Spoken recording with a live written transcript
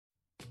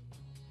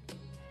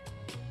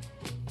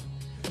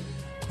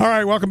All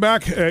right, welcome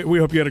back. We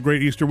hope you had a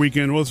great Easter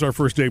weekend. Well, it's our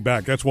first day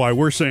back. That's why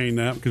we're saying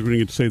that, because we didn't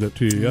get to say that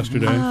to you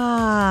yesterday.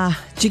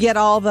 Did you get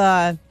all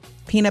the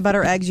peanut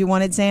butter eggs you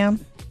wanted, Sam?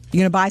 You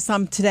going to buy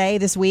some today,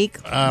 this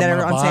week, that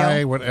are on sale?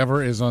 Buy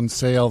whatever is on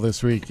sale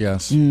this week,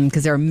 yes.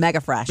 Because they're mega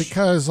fresh.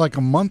 Because like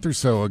a month or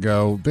so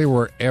ago, they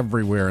were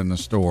everywhere in the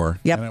store.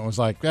 Yep. And it was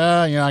like,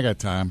 I got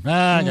time.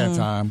 I got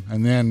time.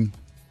 And then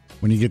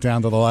when you get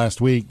down to the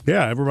last week.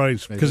 Yeah,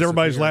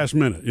 everybody's last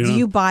minute. You know? Do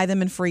you buy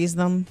them and freeze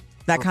them?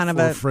 That kind of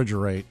a...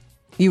 Refrigerate.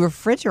 You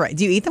refrigerate.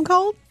 Do you eat them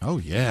cold? Oh,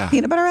 yeah.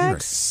 Peanut butter They're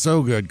eggs?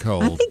 so good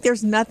cold. I think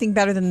there's nothing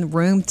better than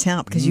room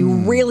temp because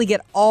you really get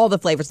all the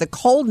flavors. The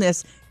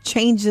coldness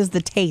changes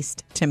the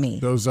taste to me.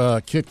 Those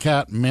Kit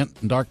Kat mint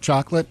and dark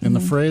chocolate in the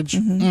fridge.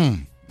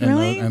 And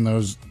Really? And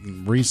those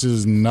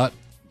Reese's nut,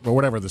 or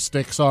whatever the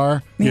sticks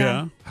are.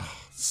 Yeah.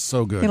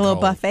 So good. Get a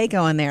little cold. buffet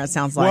going there, it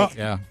sounds Well, like.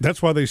 Yeah.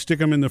 that's why they stick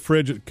them in the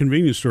fridge at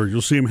convenience stores.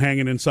 You'll see them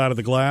hanging inside of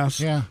the glass.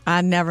 Yeah.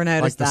 I never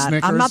noticed Like the that.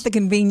 Snickers? I'm not the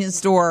convenience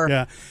store.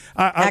 Yeah.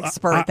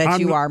 Expert that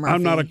you are, Murphy.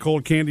 I'm not a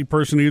cold candy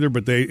person either,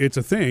 but it's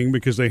a thing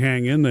because they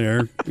hang in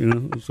there.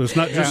 So it's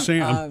not just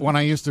Sam. When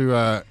I used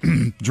to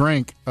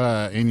drink,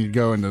 and you'd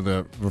go into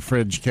the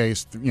fridge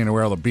case,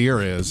 where all the beer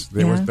is,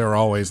 there were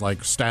always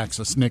like stacks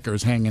of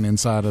Snickers hanging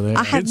inside of there.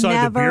 I have Inside the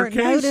never beer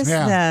case? noticed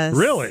Yeah. this.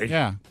 Really?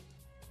 Yeah.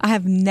 I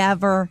have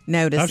never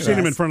noticed I've seen them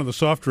in this. front of the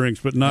soft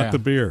drinks, but not Yeah. the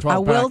beer.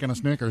 12-pack and a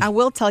Snickers. I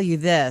will tell you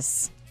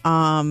this.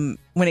 When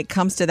it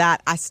comes to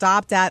that,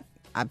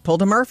 I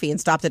pulled a Murphy and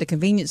stopped at a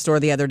convenience store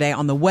the other day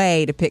on the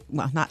way to pick.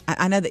 Well,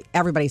 I know that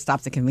everybody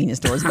stops at convenience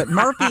stores, but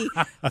Murphy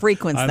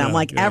frequents them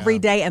every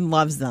day and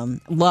loves them.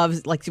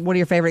 Loves, like, one of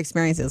your favorite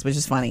experiences, which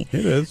is funny.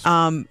 It is.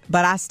 But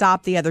I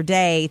stopped the other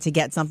day to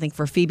get something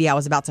for Phoebe. I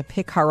was about to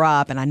pick her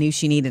up, and I knew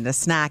she needed a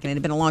snack, and it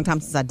had been a long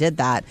time since I did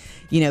that.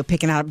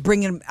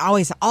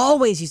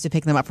 Always used to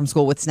pick them up from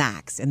school with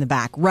snacks in the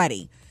back,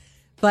 ready.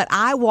 But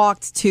I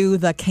walked to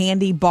the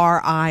candy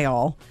bar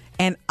aisle,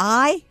 and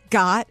I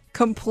got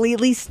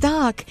completely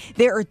stuck.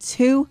 There are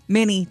too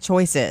many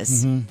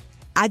choices.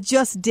 I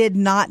just did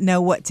not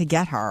know what to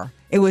get her.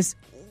 It was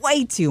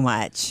way too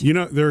much.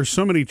 There are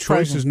so many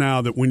choices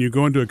now that when you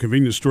go into a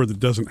convenience store that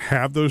doesn't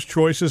have those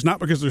choices, not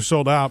because they're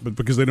sold out, but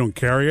because they don't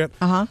carry it,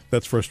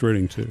 that's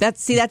frustrating too.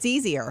 That's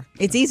easier.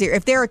 It's easier.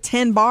 If there are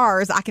 10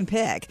 bars, I can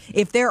pick.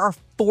 If there are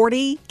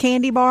 40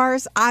 candy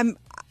bars, I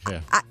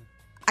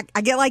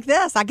get like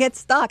this. I get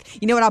stuck.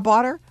 You know what I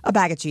bought her? A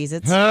bag of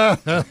Cheez-Its.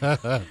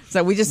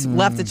 So we just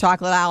left the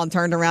chocolate aisle and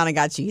turned around and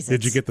got Cheez-Its.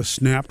 Did you get the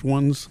snapped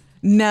ones?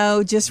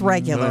 No, just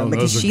regular, No,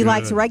 because those are she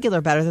likes good. regular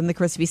better than the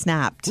crispy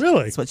snapped.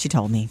 Really? That's what she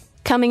told me.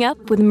 Coming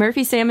up with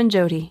Murphy, Sam, and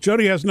Jody.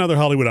 Jody has another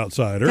Hollywood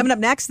Outsider. Coming up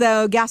next,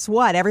 though, guess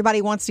what?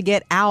 Everybody wants to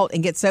get out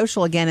and get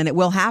social again, and it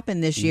will happen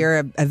this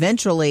year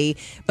eventually.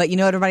 But you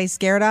know what everybody's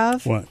scared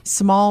of? What?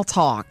 Small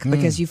talk,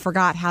 because you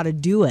forgot how to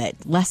do it.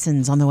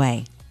 Lessons on the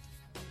way.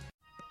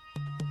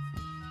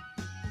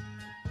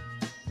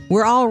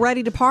 We're all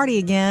ready to party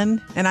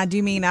again, and I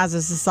do mean as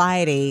a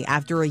society.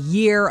 After a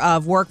year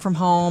of work from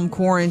home,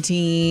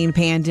 quarantine,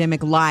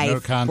 pandemic life, No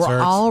concerts. we're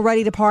all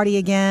ready to party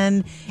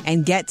again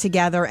and get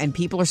together, and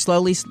people are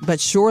slowly but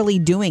surely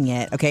doing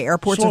it. Okay,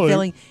 airports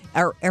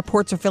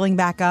are filling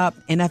back up.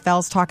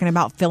 NFL's talking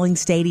about filling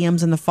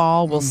stadiums in the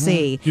fall. We'll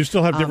see. You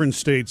still have different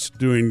states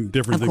doing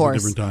different things at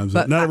different times.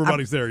 But Not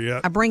everybody's there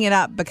yet. I bring it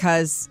up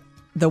because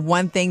the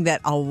one thing that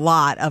a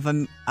lot of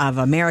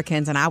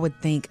Americans, and I would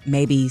think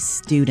maybe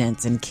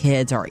students and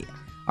kids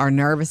are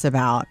nervous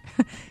about,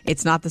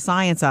 it's not the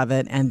science of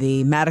it and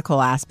the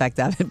medical aspect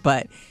of it,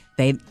 but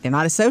they're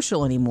not as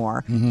social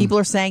anymore. People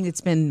are saying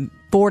it's been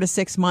 4 to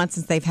 6 months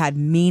since they've had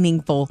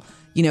meaningful,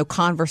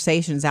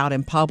 conversations out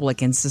in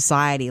public in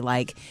society.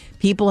 Like,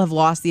 people have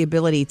lost the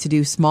ability to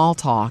do small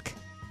talk.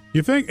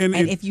 You think? And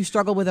if you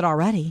struggle with it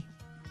already,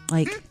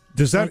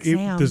 does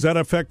that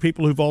affect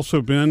people who've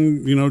also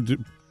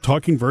been,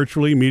 talking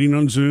virtually, meeting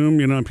on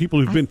Zoom,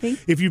 people who've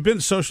if you've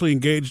been socially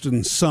engaged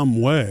in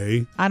some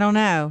way? I don't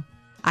know.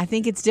 I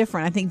think it's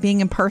different. I think being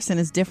in person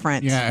is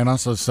different. Yeah, and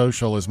also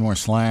social is more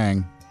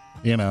slang.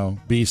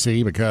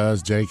 BC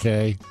because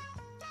JK.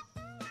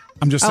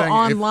 I'm just saying.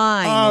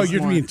 Online.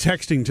 You're mean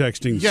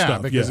texting Yeah,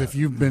 stuff. because if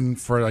you've been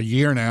for a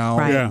year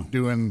now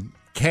doing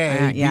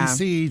K,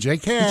 BC, JK.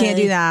 You can't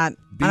do that.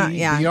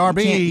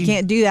 BRB. You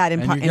can't do that in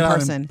and you get out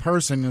person. In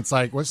person, it's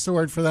like, what's the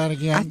word for that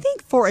again? I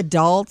think for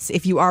adults,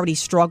 if you already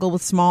struggle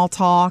with small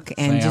talk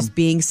and just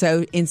being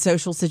so in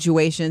social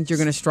situations, you're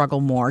going to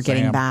struggle more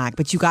getting back.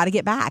 But you got to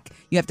get back.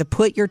 You have to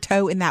put your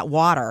toe in that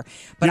water.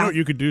 But you know what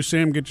you could do,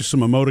 Sam? Get you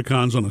some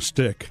emoticons on a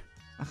stick.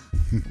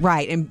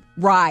 Right.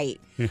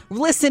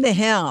 Listen to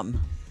him.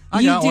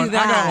 I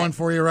got one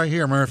for you right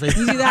here, Murphy.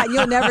 You do that,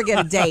 you'll never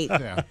get a date.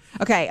 Yeah.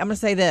 Okay, I'm going to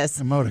say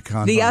this.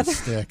 Emoticons the on other a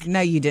stick. No,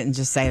 you didn't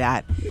just say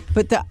that.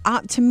 But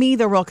to me,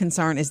 the real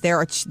concern is there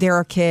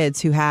are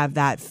kids who have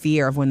that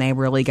fear of when they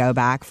really go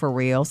back for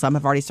real. Some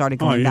have already started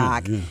going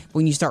back. Yeah.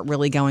 When you start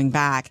really going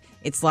back,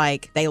 it's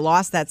like they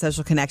lost that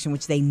social connection,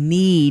 which they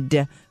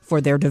need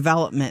for their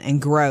development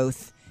and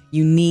growth.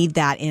 You need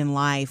that in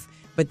life.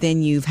 But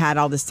then you've had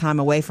all this time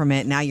away from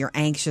it. Now you're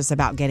anxious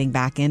about getting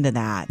back into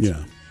that.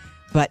 Yeah.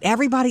 but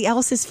everybody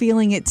else is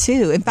feeling it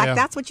too. In fact,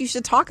 that's what you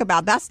should talk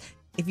about.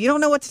 If you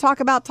don't know what to talk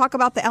about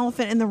the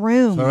elephant in the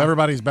room. So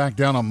everybody's back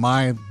down on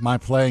my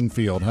playing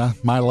field, huh?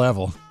 My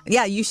level.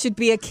 Yeah, you should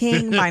be a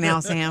king by now,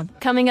 Sam.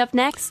 Coming up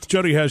next,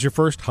 Jody has your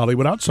first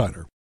Hollywood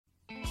Outsider.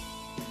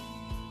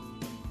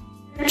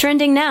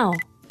 trending now,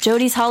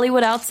 Jody's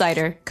Hollywood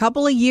Outsider.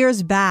 Couple of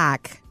years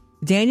back,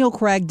 Daniel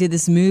Craig did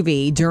this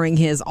movie during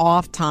his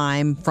off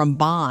time from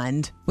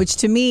Bond, which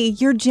to me,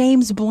 you're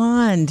James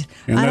Bond.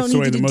 And I that's don't the need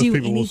way you that to most do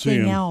people will see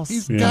anything him. else.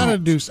 He's got to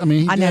do. I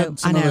mean, he did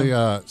some of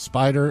the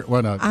Spider.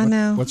 I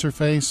know. What's her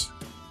face?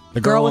 The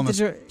Girl girl with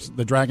on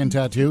the dragon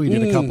tattoo. He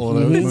did a couple of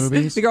those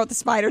movies. The girl with the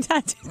spider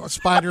tattoo.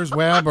 Spider's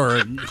Web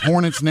or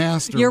Hornet's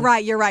Nest. Or You're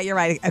right.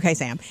 Okay,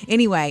 Sam.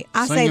 Anyway,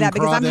 I say Singing that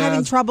because I'm having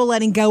Crawdads. trouble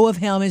letting go of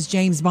him as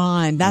James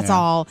Bond. That's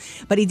all.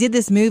 But he did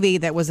this movie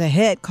that was a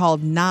hit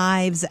called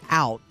Knives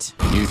Out.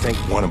 You think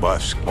one of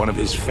us, one of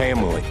his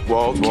family,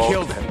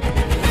 killed him?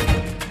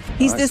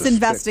 He's I this suspect.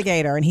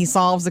 investigator, and he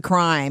solves a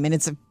crime, and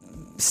it's a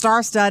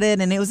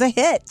star-studded, and it was a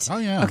hit. Oh,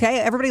 yeah. Okay,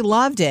 everybody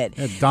loved it.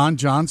 Had Don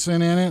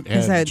Johnson in it.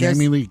 Had So there's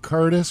Jamie Lee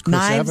Curtis. Chris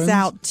Knives Evans.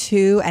 Out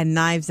 2 and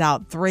Knives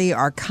Out 3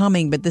 are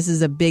coming, but this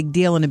is a big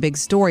deal and a big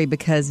story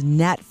because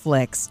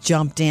Netflix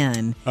jumped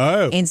in.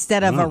 Oh.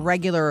 Instead of a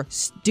regular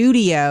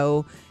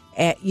studio,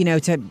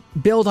 to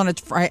build on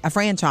a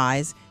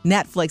franchise,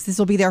 Netflix, this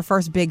will be their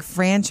first big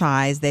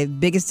franchise, the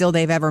biggest deal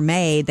they've ever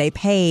made. They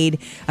paid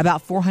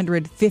about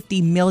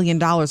 $450 million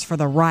for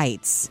the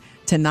rights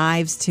to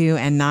Knives 2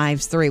 and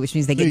Knives 3, which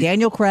means they get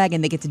Daniel Craig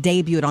and they get to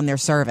debut it on their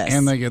service.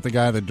 And they get the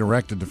guy that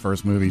directed the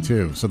first movie,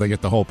 too. So they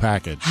get the whole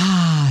package.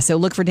 So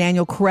look for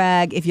Daniel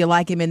Craig if you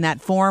like him in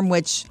that form,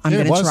 which I'm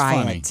going to try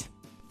funny. it.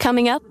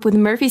 Coming up with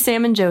Murphy,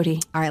 Sam, and Jody.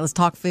 All right, let's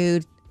talk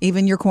food.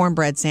 Even your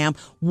cornbread, Sam.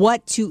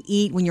 What to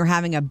eat when you're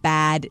having a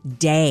bad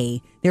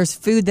day. There's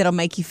food that'll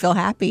make you feel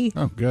happy.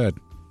 Oh, good.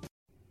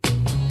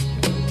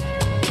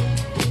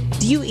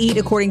 Do you eat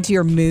according to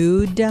your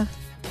mood?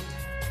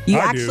 You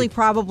I actually do.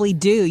 probably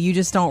do. You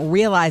just don't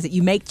realize it.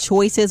 You make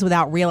choices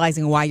without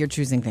realizing why you're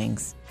choosing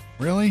things.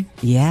 Really?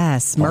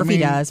 Yes, Murphy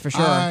does for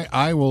sure.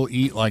 I will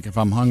eat, like, if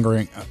I'm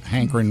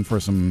hankering for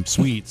some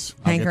sweets.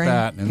 I'll get Hankering?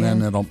 that, and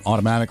then it'll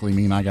automatically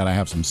mean I got to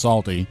have some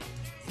salty.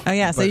 Oh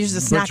yeah, so you're just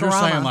a snack. But you're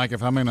saying, like,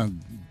 if I'm in a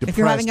depressed if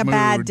you're having a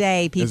bad mood,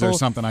 day, people, is there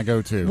something I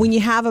go to? When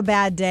you have a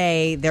bad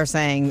day, they're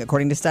saying,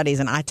 according to studies,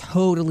 and I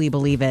totally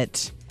believe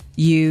it,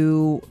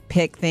 you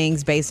pick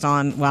things based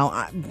on,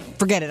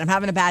 forget it. I'm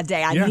having a bad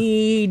day. I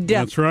need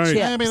That's right. chips.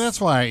 Maybe that's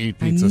why I eat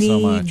I pizza need so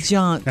much.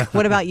 junk.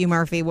 What about you,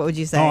 Murphy? What would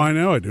you say? Oh, I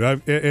know I do.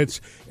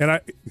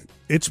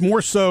 It's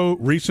more so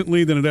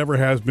recently than it ever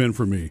has been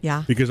for me.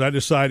 Yeah. Because I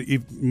decide,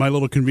 my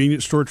little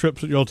convenience store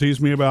trips that y'all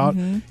tease me about,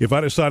 if I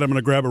decide I'm going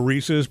to grab a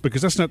Reese's,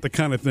 because that's not the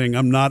kind of thing,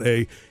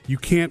 you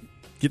can't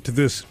get to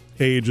this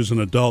age as an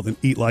adult and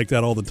eat like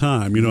that all the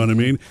time. You know what I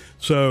mean?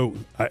 So,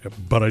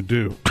 but I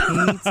do.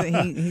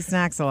 He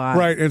snacks a lot.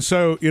 Right, and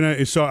so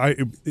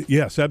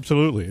yes,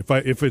 absolutely.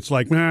 If it's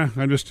like, I've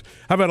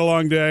had a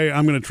long day,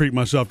 I'm going to treat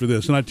myself to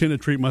this, and I tend to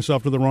treat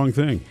myself to the wrong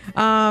thing.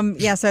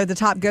 So the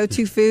top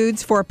go-to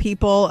foods for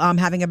people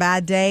having a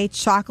bad day: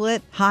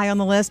 chocolate, high on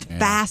the list. Yeah.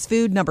 Fast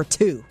food, number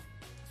 2.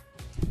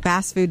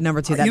 Fast food,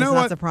 number 2. That You does know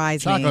not what?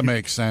 surprise me. Chocolate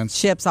makes sense.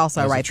 Chips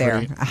also as a right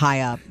there, treat.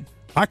 high up.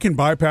 I can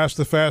bypass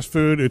the fast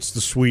food. It's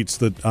the sweets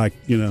that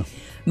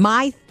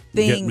My Get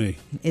thing me.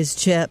 is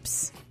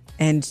chips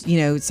and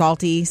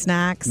salty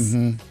snacks.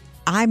 Mm-hmm.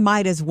 I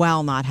might as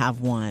well not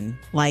have one.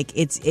 Like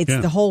it's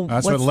the whole.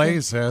 That's what's what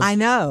Lay's says. I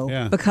know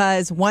Yeah.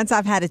 because once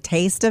I've had a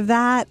taste of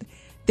that,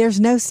 there's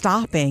no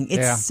stopping.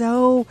 It's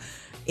Yeah.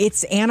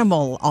 it's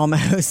animal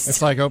almost.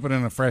 It's like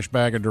opening a fresh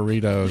bag of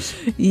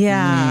Doritos.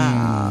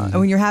 Yeah. And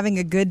when you're having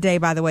a good day,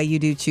 by the way, you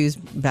do choose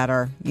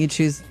better. You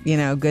choose,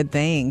 good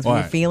things. When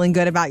What? you're feeling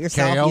good about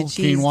yourself, Kale, you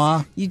choose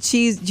quinoa? You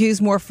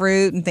choose more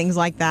fruit and things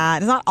like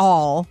that. It's not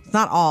all.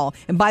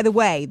 And by the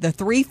way, the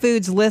 3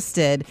 foods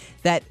listed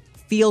that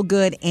feel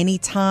good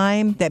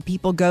anytime that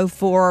people go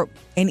for,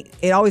 and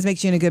it always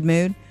makes you in a good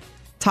mood.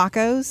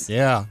 Tacos,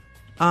 Yeah.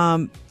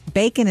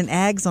 bacon and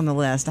eggs on the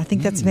list. I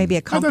think that's maybe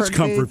a comfort that's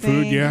comfort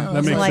food, thing. yeah.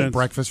 That So makes like- sense.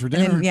 Breakfast for And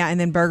dinner. then, and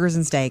then burgers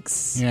and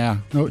steaks. Yeah.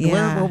 No,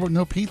 Yeah.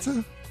 no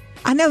pizza?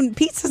 I know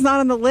pizza's not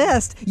on the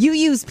list. You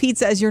use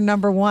pizza as your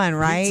number 1,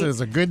 right? Pizza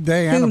is a good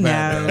day and Who a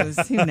bad day.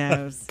 knows? Who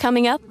knows?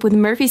 Coming up with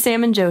Murphy,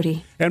 Sam, and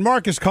Jody. And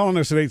Mark is calling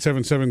us at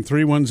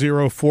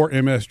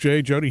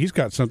 877-310-4MSJ. Jody, he's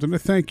got something to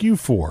thank you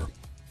for.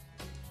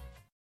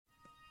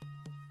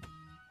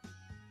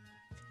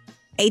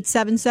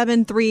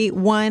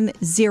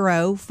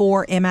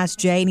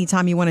 877-310-4MSJ.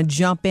 Anytime you want to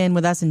jump in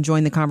with us and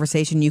join the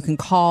conversation, you can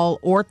call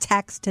or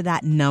text to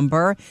that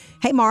number.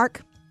 Hey,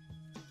 Mark.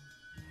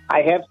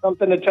 I have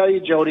something to tell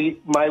you,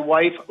 Jody. My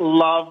wife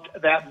loved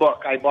that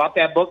book. I bought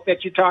that book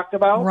that you talked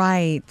about,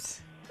 Right.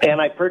 and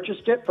I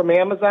purchased it from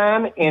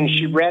Amazon, and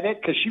she read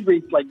it because she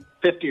reads like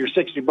 50 or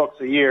 60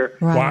 books a year.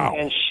 Right. Wow.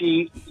 And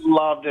she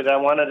loved it. I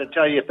wanted to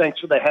tell you thanks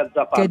for the heads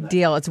up on Good that.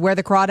 deal. It's Where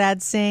the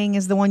Crawdads Sing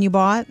is the one you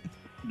bought?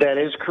 That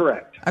is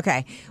correct.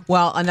 Okay.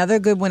 Well, another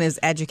good one is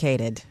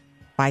Educated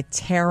by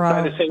Tara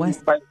By the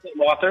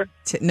same author?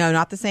 No,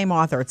 not the same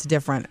author. It's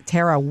different.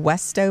 Tara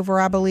Westover,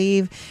 I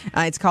believe.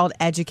 It's called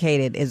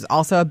Educated. It's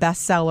also a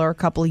bestseller a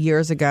couple of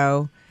years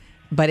ago,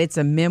 but it's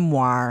a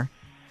memoir,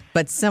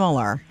 but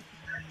similar.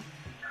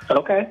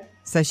 Okay.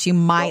 So she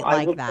might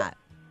Well, like that.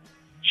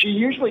 She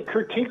usually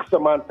critiques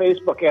them on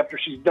Facebook after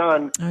she's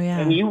done. Oh, yeah.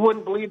 And you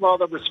wouldn't believe all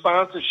the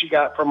responses she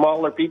got from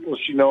all her people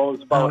she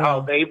knows about how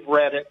they've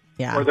read it.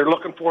 Yeah. Or they're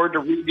looking forward to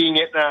reading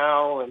it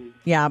now. And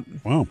Yeah.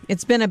 Wow.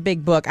 It's been a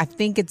big book. I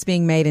think it's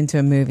being made into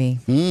a movie,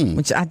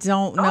 which I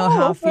don't know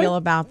how I feel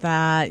about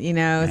that. You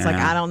know, it's like,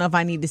 I don't know if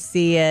I need to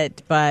see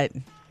it, but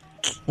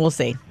we'll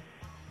see.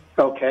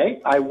 Okay,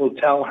 I will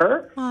tell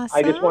her. Awesome.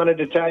 I just wanted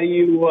to tell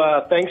you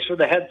thanks for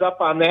the heads up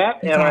on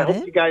that. And I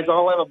hope you guys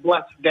all have a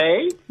blessed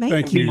day.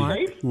 Thank you. Mark.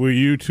 Well,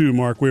 you too,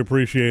 Mark. We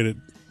appreciate it.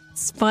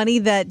 It's funny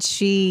that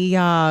she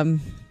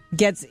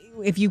gets,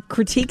 if you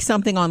critique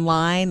something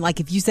online, like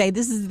if you say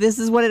this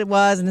is what it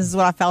was and this is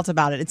what I felt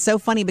about it. It's so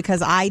funny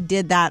because I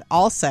did that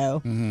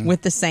also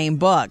with the same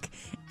book,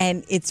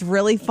 and it's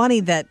really funny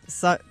that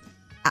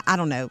I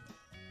don't know,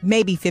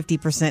 maybe 50%,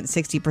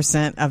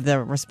 60% of the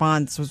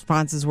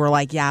responses were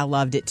like, yeah, I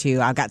loved it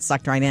too. I got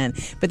sucked right in.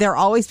 But there are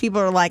always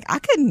people who are like, I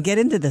couldn't get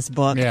into this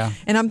book. Yeah.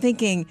 And I'm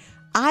thinking,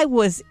 I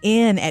was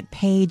in at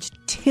page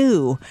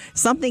 2.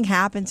 Something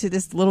happened to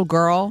this little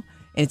girl.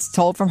 It's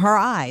told from her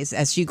eyes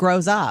as she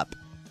grows up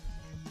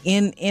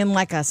in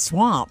like a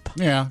swamp.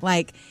 Yeah.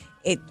 Like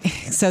it.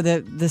 So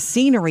the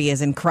scenery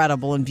is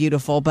incredible and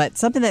beautiful, but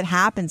something that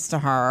happens to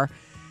her,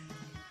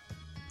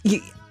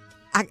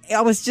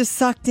 I was just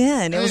sucked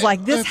in. It was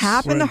like, this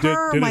happened to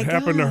her. Did it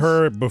happen to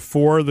her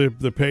before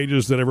the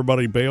pages that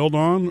everybody bailed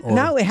on? Or?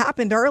 No, it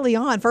happened early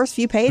on. First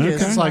few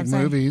pages. It's like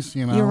movies,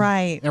 you know. You're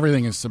right.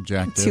 Everything is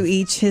subjective. To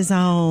each his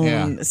own.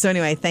 Yeah. So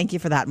anyway, thank you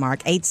for that,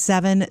 Mark.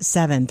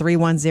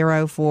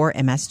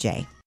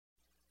 877-310-4MSJ.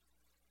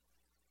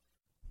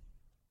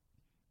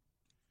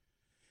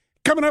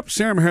 Coming up,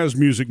 Sam has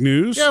music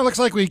news. Yeah, it looks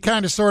like we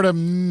kind of sort of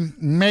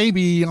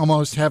maybe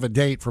almost have a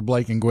date for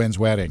Blake and Gwen's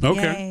wedding.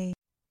 Okay. Yay.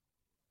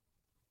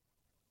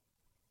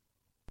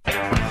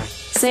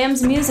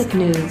 Sam's music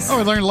news. Oh,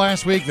 we learned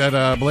last week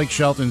that Blake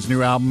Shelton's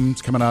new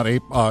album's coming out May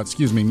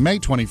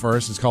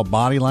 21st. It's called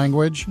Body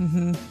Language.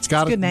 Mm-hmm. It's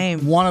got a good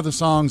name. One of the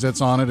songs that's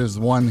on it is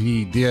the one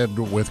he did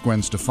with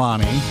Gwen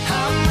Stefani.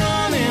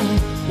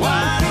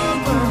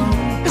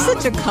 There's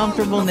such a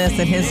comfortableness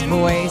in his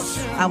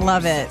voice. I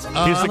love it.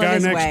 He's the guy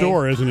next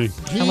door, isn't he?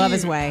 I love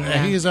his way.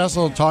 Yeah. He is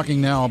also talking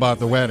now about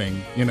the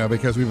wedding,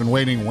 because we've been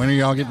waiting. When are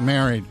y'all getting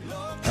married?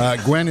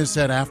 Gwen has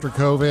said after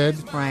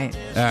COVID. Right.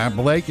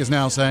 Blake is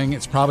now saying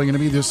it's probably going to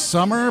be this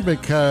summer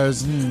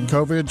because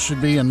COVID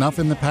should be enough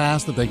in the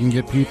past that they can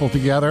get people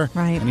together.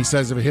 Right. And he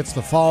says if it hits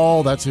the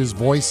fall, that's his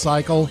voice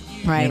cycle.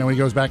 Right. He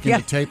goes back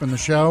into taping the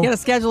show. You got to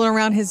schedule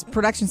around his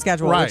production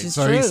schedule, Right. which is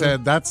so true. he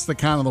said that's the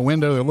kind of the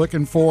window they're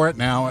looking for it.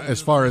 Now,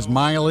 as far as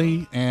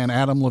Miley and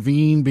Adam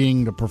Levine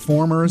being the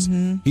performers,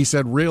 he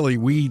said really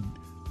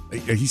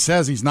he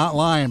says he's not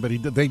lying, but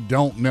they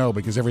don't know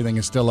because everything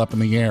is still up in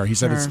the air. He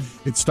said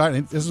it's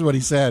starting. This is what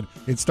he said.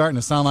 It's starting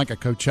to sound like a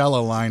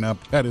Coachella lineup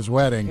at his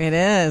wedding. It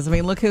is. I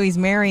mean, look who he's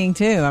marrying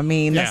too. I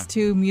mean, that's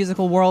two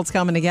musical worlds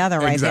coming together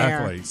right there.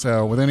 Exactly.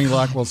 So with any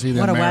luck, we'll see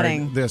them What a married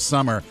wedding. this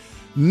summer.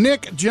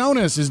 Nick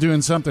Jonas is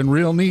doing something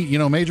real neat.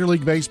 Major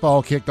League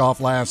Baseball kicked off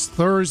last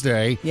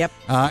Thursday. Yep.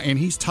 And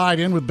he's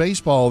tied in with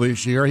baseball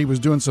this year. He was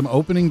doing some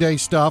opening day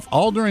stuff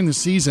all during the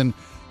season.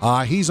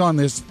 He's on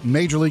this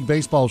Major League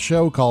Baseball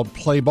show called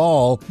Play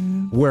Ball,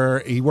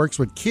 where he works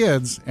with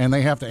kids, and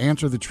they have to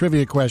answer the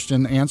trivia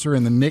question, answer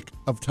in the nick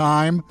of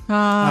time. Okay.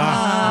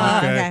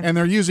 And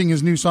they're using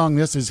his new song,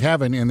 This Is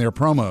Heaven, in their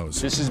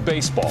promos. This is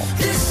baseball.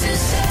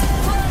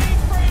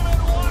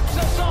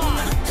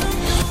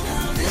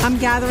 I'm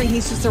gathering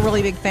he's just a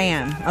really big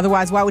fan.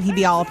 Otherwise, why would he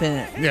be all up in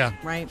it? Yeah.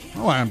 Right?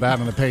 Oh, I'm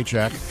batting the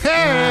paycheck.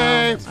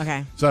 Hey!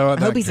 Okay. So I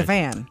hope he's a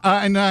fan.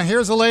 And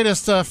here's the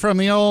latest from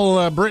the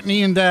old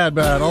Brittany and Dad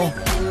battle.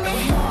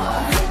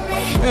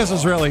 This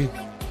is really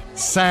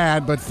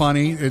sad but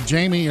funny.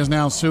 Jamie is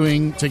now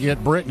suing to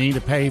get Brittany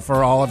to pay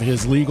for all of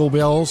his legal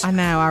bills. I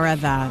know. I read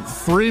that.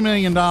 $3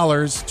 million,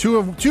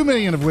 $2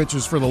 million of which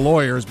is for the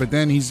lawyers, but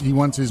then he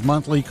wants his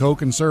monthly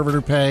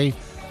co-conservator pay,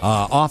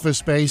 office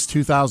space,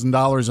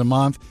 $2,000 a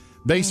month.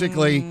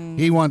 Basically,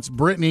 he wants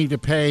Brittany to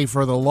pay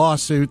for the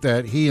lawsuit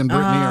that he and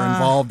Brittany are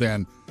involved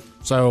in.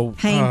 So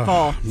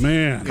Painful.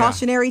 Man.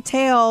 Cautionary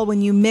tale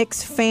when you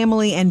mix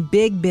family and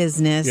big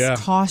business. Yeah.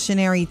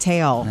 Cautionary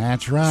tale.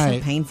 That's right.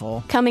 So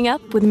painful. Coming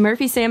up with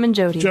Murphy, Sam, and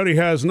Jody. Jody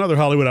has another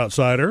Hollywood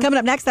Outsider. Coming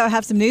up next, though, I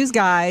have some news,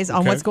 guys,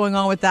 on Okay. what's going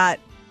on with that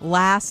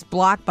last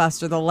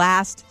blockbuster, the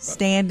last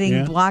standing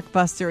Yeah.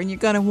 blockbuster, and you're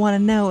going to want to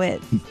know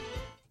it.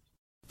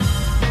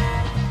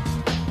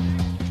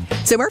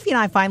 So Murphy and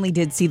I finally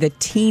did see the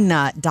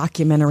Tina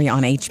documentary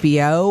on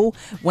HBO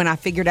when I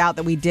figured out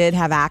that we did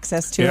have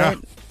access to Yeah. it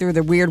through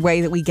the weird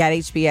way that we get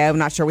HBO. I'm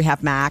not sure we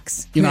have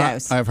Max. Who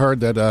knows? I've heard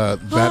that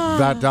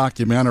that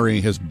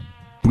documentary has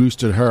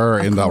boosted her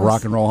in the course.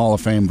 Rock and Roll Hall of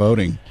Fame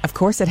voting. Of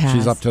course it has.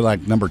 She's up to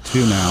like number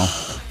 2 now.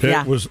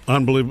 Yeah. It was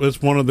unbelievable.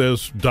 It's one of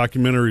those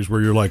documentaries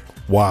where you're like,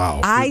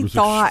 wow. It was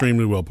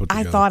extremely well put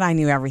together. I thought I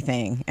knew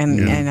everything,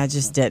 and I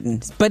just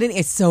didn't. But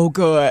it's so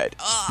good.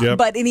 Yep.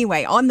 But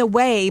anyway, on the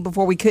way,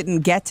 before we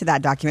couldn't get to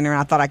that documentary,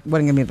 I thought I wasn't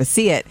going to be able to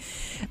see it.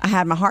 I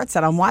had my heart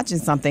set on watching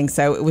something,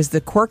 so it was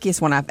the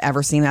quirkiest one I've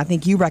ever seen. I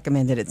think you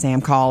recommended it,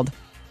 Sam, called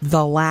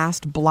The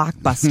Last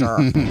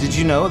Blockbuster. Did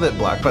you know that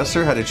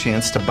Blockbuster had a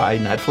chance to buy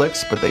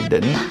Netflix, but they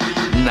didn't?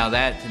 Now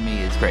that to me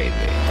is crazy.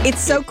 It's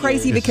so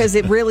crazy because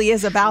it really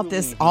is about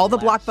this, all the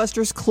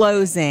Blockbusters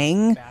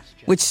closing,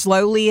 which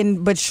slowly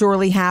but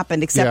surely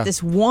happened, except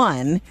this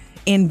one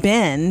in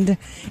Bend,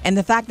 and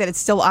the fact that it's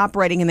still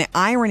operating. And the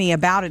irony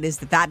about it is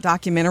that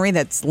documentary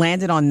that's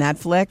landed on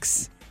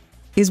Netflix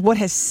is what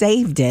has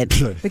saved it,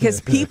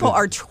 because people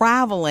are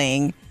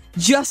traveling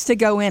just to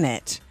go in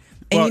it.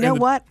 And Well, you know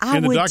what? I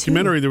in the would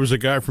documentary, too. there was a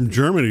guy from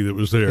Germany that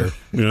was there.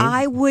 You know?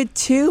 I would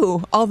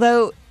too,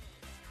 although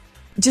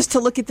just to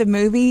look at the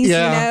movies,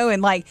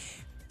 and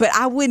but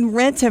I wouldn't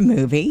rent a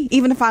movie,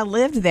 even if I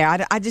lived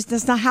there. I just,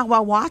 that's not how I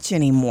watch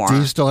anymore. Do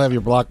you still have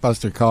your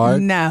Blockbuster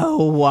card?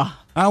 No.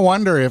 I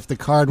wonder if the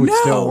card would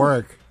still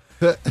work.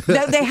 No,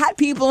 they had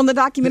people in the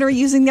documentary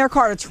using their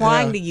card or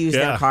trying to use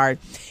their card.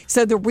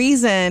 So the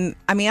reason,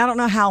 I don't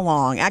know how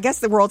long. I guess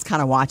the world's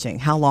kind of watching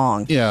how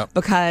long. Yeah.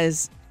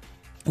 Because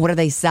what are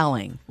they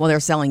selling? Well, they're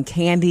selling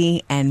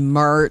candy and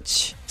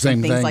merch Same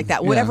and things thing. like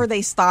that. Yeah. Whatever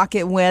they stock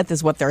it with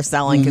is what they're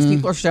selling, because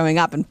people are showing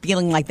up and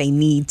feeling like they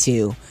need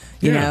to.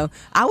 You know,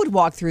 I would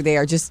walk through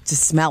there just to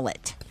smell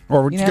it.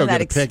 Or we You just know, go get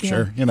that a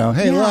picture. experience.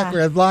 Hey, look, we're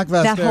at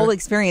Blockbuster. That whole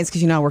experience,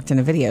 because I worked in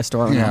a video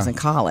store when I was in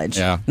college.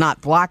 Yeah. Not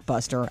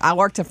Blockbuster. I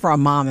worked for a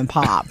mom and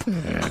pop.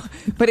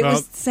 But it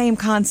was the same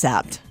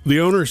concept. The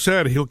owner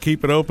said he'll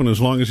keep it open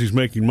as long as he's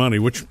making money,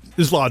 which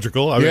is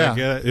logical. I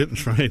get it.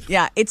 It's right.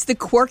 Yeah, it's the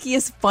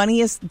quirkiest,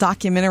 funniest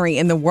documentary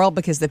in the world,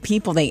 because the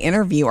people they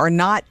interview are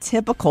not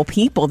typical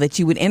people that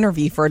you would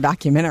interview for a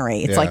documentary.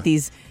 It's like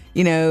these,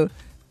 the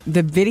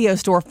video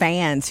store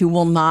fans who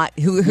will not,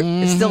 who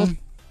are still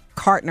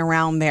carting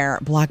around their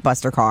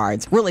Blockbuster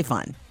cards. Really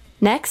fun.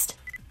 Next,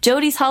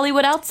 Jody's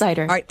Hollywood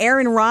Outsider. All right,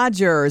 Aaron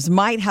Rodgers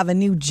might have a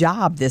new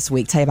job this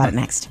week. Tell you about it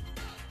next.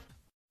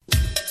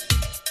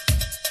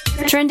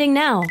 Trending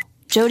now,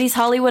 Jody's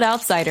Hollywood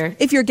Outsider.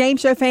 If you're a game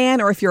show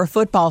fan or if you're a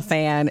football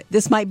fan,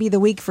 this might be the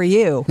week for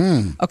you.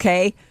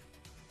 Okay?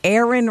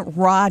 Aaron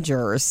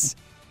Rodgers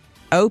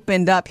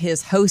opened up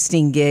his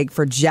hosting gig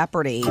for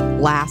Jeopardy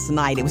last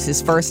night. It was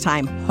his first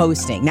time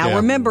hosting. Now,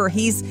 remember,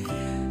 his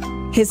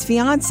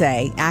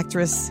fiancée,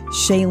 actress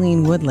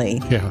Shailene Woodley,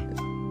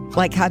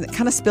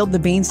 kind of spilled the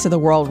beans to the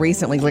world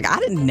recently. I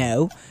didn't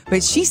know,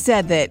 but she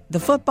said that the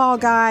football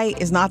guy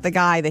is not the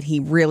guy that he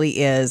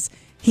really is.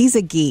 He's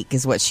a geek,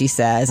 is what she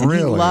says. And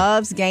he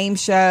loves game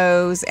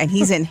shows, and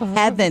he's in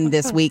heaven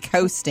this week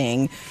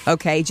hosting,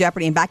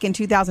 Jeopardy. And back in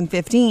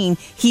 2015,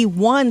 he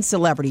won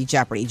Celebrity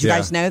Jeopardy. Did you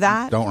guys know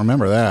that? Don't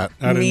remember that.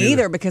 Me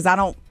either, because I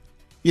don't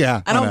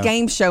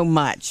game show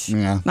much.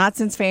 Yeah. Not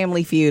since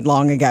Family Feud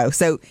long ago.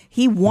 So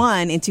he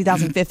won in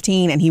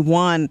 2015, and he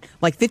won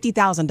like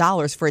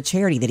 $50,000 for a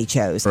charity that he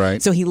chose.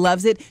 Right. So he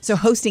loves it. So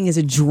hosting is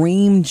a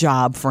dream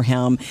job for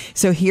him.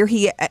 So here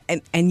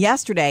and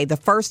yesterday, the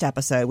first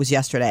episode was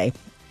yesterday.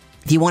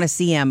 If you want to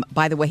see him,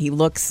 by the way, he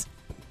looks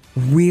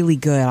really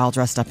good all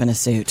dressed up in a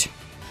suit.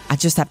 I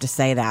just have to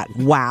say that.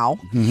 Wow.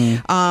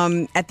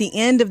 At the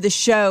end of the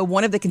show,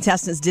 one of the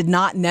contestants did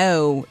not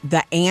know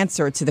the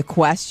answer to the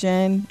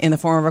question in the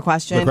form of a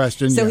question. The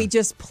question, so he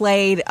just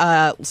played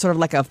sort of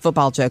like a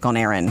football joke on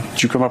Aaron.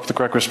 Did you come up with the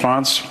correct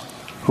response?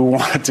 Who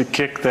wanted to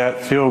kick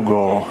that field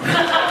goal?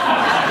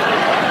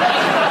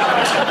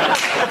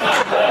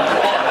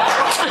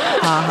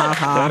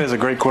 That is a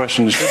great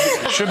question.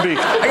 Should be.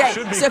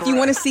 So if you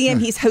want to see him,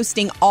 he's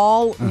hosting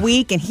all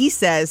week, and he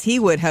says he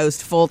would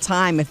host full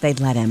time if they'd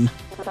let him.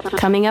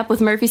 Coming up with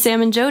Murphy,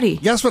 Sam, and Jody.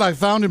 Guess what I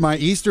found in my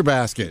Easter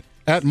basket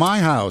at my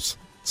house?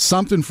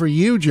 Something for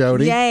you,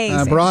 Jody. Yay,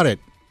 I brought it.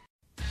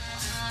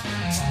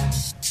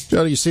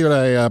 Jody, you see what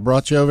I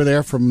brought you over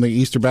there from the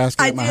Easter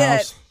basket at my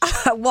house?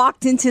 I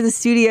walked into the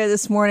studio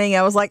this morning.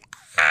 I was like,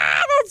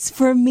 that's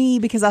for me,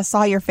 because I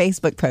saw your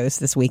Facebook post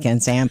this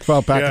weekend, Sam.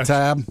 12-pack of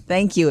Tab.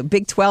 Thank you. A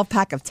big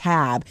 12-pack of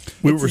Tab.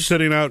 We were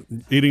sitting out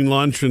eating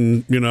lunch,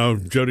 and,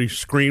 Jody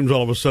screams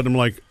all of a sudden. I'm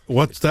like,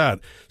 what's that?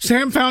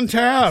 Sam found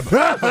Tab.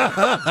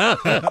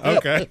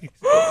 Okay.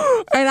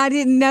 And I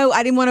didn't know.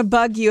 I didn't want to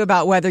bug you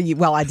about whether you,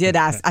 well, I did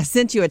ask. I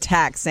sent you a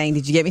text saying,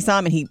 did you get me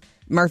some? And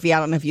Murphy, I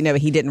don't know if you know,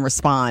 but he didn't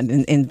respond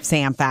in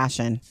Sam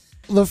fashion.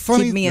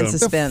 Keep me in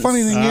suspense. The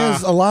funny thing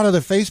is, a lot of the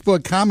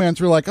Facebook comments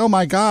were like, oh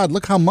my God,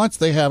 look how much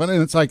they have it.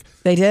 And it's like,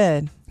 they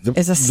did.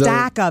 There's a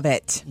stack of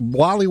it.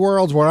 Wally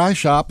Worlds, where I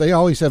shop, they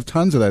always have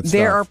tons of that stuff.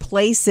 There are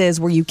places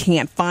where you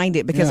can't find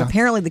it because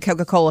apparently the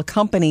Coca-Cola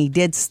company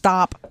did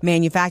stop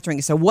manufacturing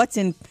it. So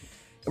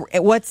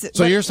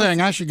So you're saying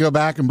I should go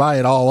back and buy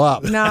it all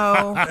up?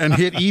 No. And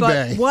hit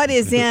eBay. But what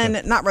is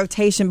in, not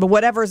rotation, but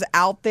whatever's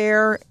out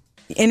there,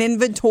 in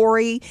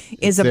inventory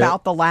is That's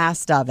about it? the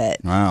last of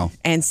it. Wow.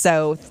 And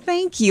so,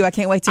 thank you. I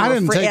can't wait to. I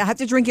have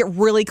to drink it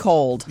really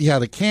cold. Yeah,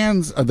 the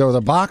cans, though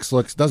the box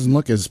doesn't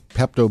look as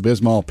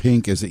Pepto-Bismol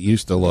pink as it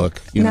used to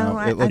look. I you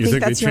think they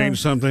that's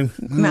changed something?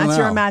 That's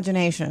your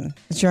imagination.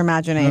 It's your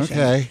imagination.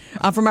 Okay.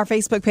 From our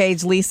Facebook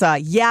page, Lisa,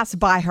 yes,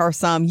 buy her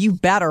some. You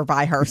better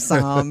buy her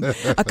some.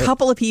 A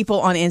couple of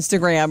people on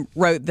Instagram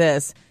wrote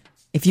this.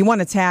 If you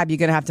want a tab, you're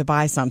going to have to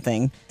buy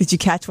something. Did you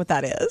catch what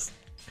that is?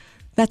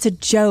 That's a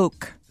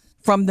joke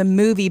from the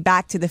movie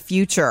Back to the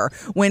Future.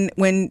 When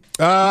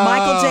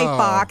Michael J.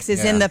 Fox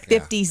is in the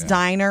 50s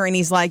diner and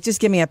he's like,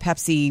 just give me a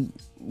Pepsi.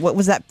 What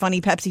was that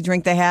funny Pepsi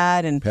drink they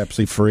had? And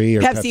Pepsi Free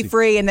or Pepsi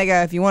Free. And they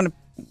go, if you want a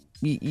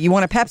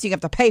Pepsi, you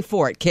have to pay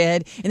for it,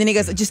 kid. And then he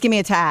goes, just give me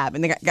a tab.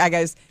 And the guy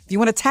goes, if you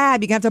want a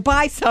tab, you're going to have to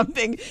buy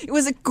something. It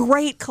was a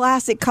great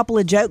classic couple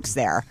of jokes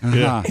there.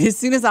 Yeah. As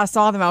soon as I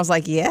saw them, I was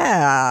like,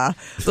 yeah.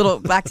 Little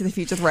Back to the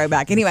Future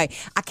throwback. Anyway,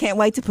 I can't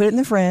wait to put it in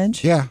the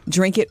fridge. Yeah.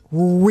 Drink it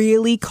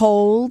really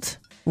cold.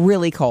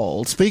 Really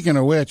cold. Speaking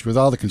of which, with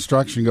all the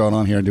construction going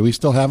on here, do we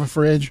still have a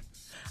fridge?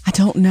 I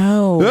don't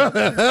know. Oh,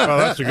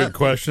 that's a good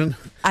question.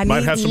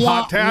 Might have some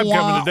hot tab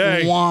coming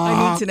today.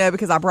 I need to know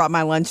because I brought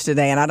my lunch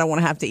today and I don't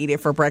want to have to eat it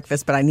for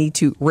breakfast, but I need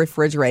to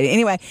refrigerate it.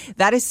 Anyway,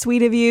 that is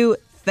sweet of you.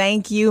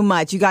 Thank you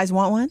much. You guys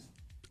want one?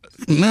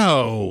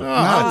 No,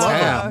 not a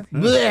tab.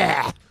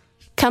 Blech.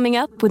 Coming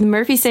up with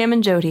Murphy, Sam,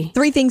 and Jody.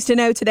 3 things to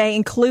know today,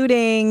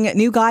 including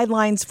new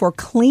guidelines for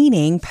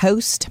cleaning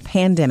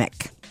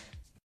post-pandemic.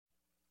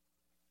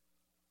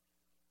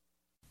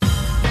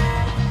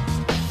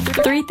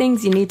 3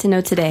 things you need to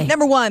know today.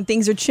 Number 1,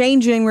 things are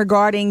changing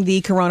regarding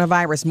the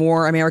coronavirus.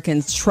 More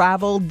Americans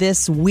traveled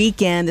this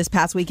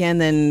past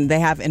weekend, than they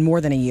have in more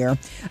than a year.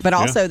 But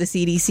also the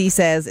CDC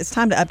says it's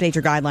time to update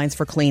your guidelines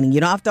for cleaning. You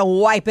don't have to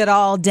wipe it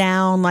all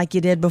down like you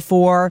did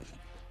before.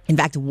 In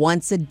fact,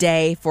 once a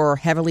day for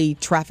heavily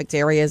trafficked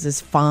areas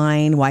is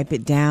fine. Wipe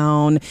it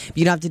down.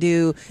 You don't have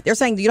to they're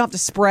saying you don't have to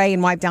spray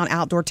and wipe down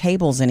outdoor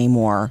tables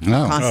anymore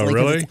constantly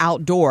because it's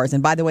outdoors.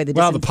 And by the way, the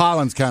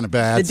pollen's kind of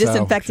bad. The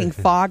disinfecting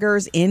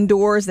foggers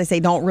indoors, they say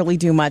don't really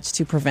do much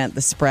to prevent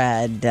the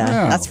spread.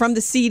 That's from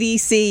the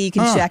CDC. You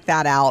can check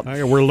that out.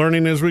 We're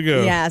learning as we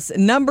go. Yes.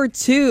 Number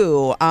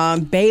 2,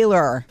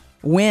 Baylor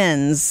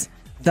wins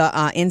the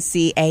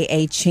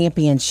NCAA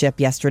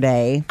championship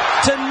yesterday.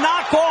 To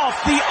knock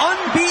off the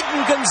unbeaten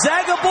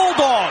Gonzaga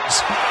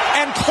Bulldogs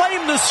and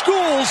claim the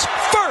school's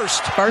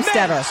first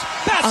ever.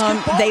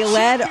 They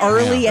led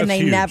early and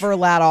they never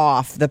let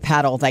off the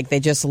pedal. Like they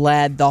just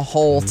led the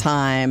whole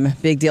time.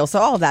 Big deal. So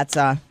all of that's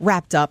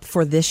wrapped up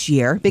for this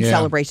year. Big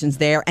celebrations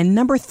there. And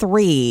number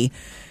 3,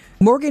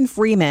 Morgan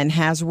Freeman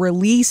has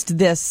released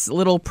this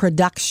little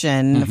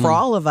production for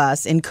all of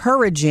us,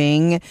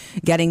 encouraging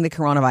getting the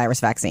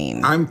coronavirus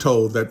vaccine. I'm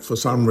told that for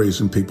some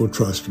reason people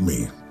trust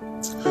me.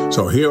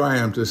 So here I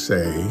am to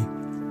say,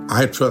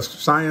 I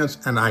trust science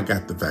and I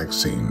got the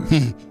vaccine.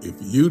 If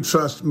you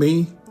trust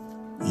me,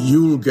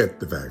 you'll get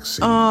the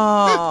vaccine.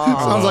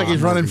 Sounds like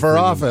he's running for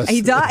office.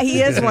 He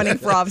is running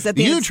for office. At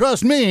the you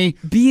trust me.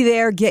 Be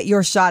there, get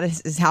your shot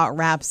is how it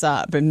wraps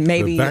up. And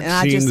maybe the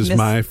vaccine is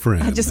my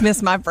friend. I just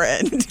miss my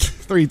friend.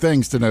 3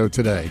 things to know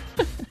today.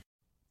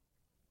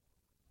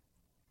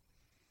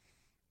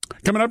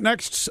 Coming up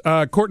next,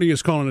 Courtney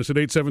is calling us at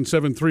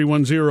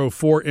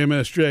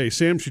 877-310-4MSJ.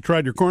 Sam, she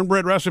tried your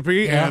cornbread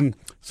recipe and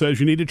says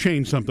you need to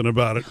change something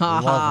about it.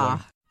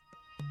 Lovely.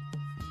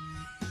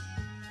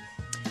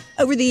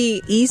 Over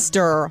the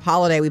Easter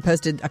holiday, we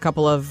posted a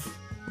couple of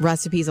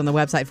recipes on the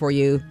website for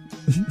you.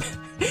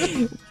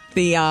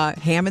 The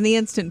ham in the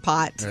Instant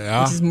Pot,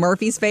 which is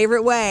Murphy's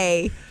favorite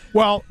way.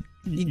 Well,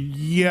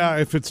 yeah,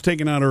 if it's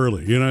taken out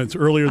early. It's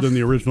earlier than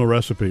the original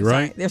recipe,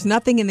 right? Sorry, there's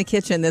nothing in the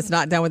kitchen that's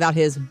not done without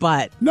his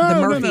butt. The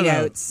Murphy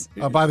notes.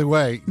 By the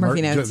way,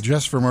 Murphy notes.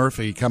 Just for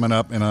Murphy, coming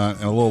up in a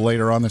little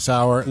later on this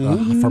hour,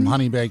 from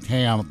Honey Baked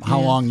Ham, how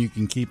long you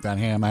can keep that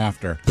ham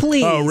after.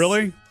 Please. Oh,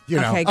 really?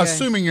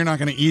 Assuming you're not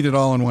going to eat it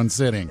all in one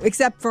sitting.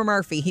 Except for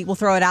Murphy. He will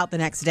throw it out the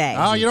next day.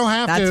 Oh, you don't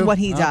have to. That's what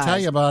he does. I'll tell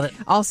you about it.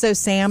 Also,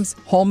 Sam's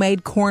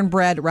homemade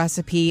cornbread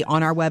recipe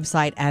on our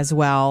website as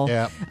well,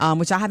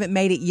 which I haven't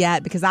made it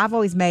yet because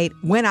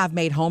when I've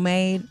made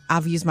homemade,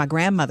 I've used my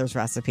grandmother's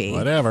recipe.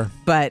 Whatever.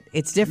 But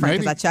it's different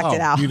because I checked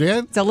it out. You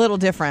did? It's a little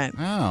different.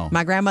 Oh.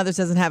 My grandmother's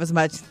doesn't have as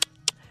much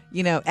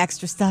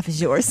extra stuff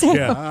as yours.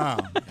 Yeah.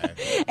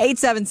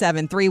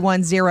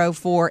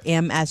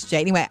 877-310-4MSJ.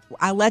 Anyway,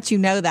 I let you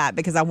know that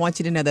because I want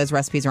you to know those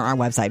recipes are on our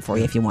website for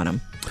you if you want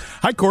them.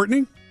 Hi,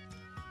 Courtney.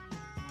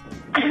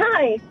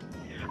 Hi.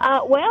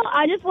 Well,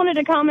 I just wanted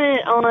to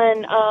comment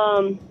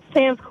on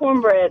Sam's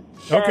cornbread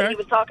that he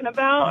was talking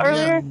about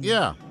earlier.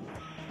 Yeah.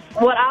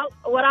 What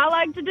I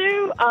like to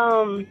do,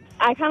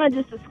 I kind of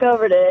just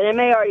discovered it. It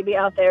may already be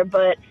out there,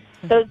 but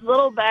those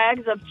little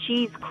bags of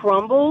cheese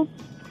crumbles,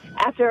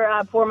 after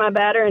I pour my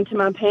batter into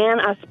my pan,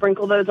 I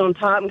sprinkle those on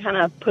top and kind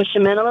of push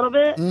them in a little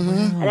bit.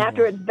 And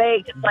after it's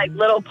baked, it's like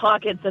little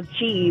pockets of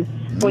cheese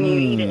when you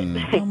eat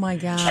it. Oh, my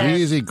gosh.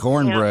 Cheesy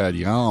cornbread.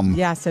 Yum.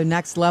 Yeah, so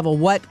next level.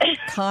 What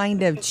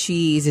kind of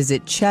cheese? Is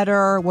it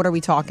cheddar? What are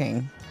we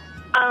talking?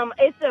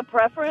 It's a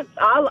preference.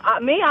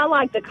 I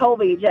like the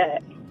Colby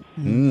Jack.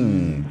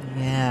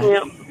 Yeah.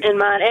 Yeah, in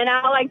mine. And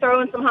I like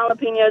throwing some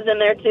jalapenos in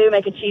there, too.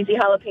 Make a cheesy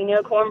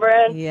jalapeno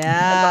cornbread. Yeah.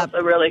 That's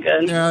also really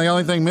good. Yeah, the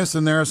only thing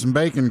missing there is some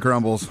bacon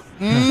crumbles.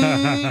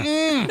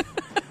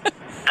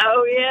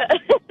 Oh, yeah.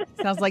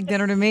 Sounds like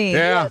dinner to me.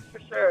 Yeah. Yes, for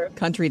sure.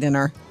 Country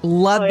dinner.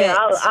 Love it.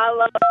 I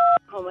love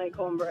homemade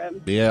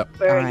cornbread. Yeah.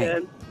 Very All right.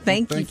 good.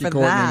 Thank you for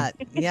Courtney. that.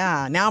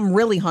 Yeah. Now I'm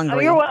really hungry.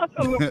 Oh, you're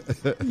welcome.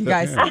 You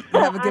guys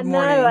have a good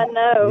morning. I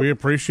know. We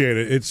appreciate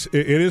it. It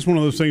is one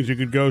of those things you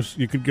could go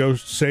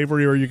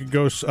savory or you could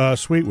go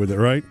sweet with it,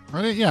 right?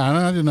 Yeah,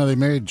 I didn't know they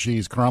made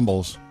cheese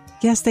crumbles.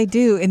 Yes, they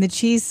do. In the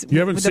cheese. You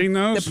haven't with seen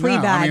those? The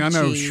pre-bagged No, I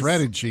know cheese.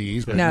 shredded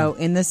cheese. But No,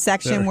 in the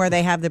section where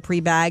they have the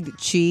pre-bagged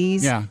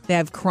cheese, Yeah. they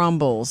have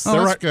crumbles.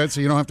 Oh, that's good,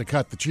 so you don't have to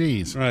cut the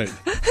cheese. Right.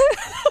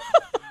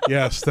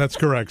 Yes, that's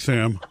correct,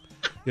 Sam.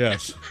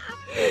 Yes.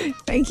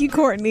 Thank you,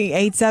 Courtney.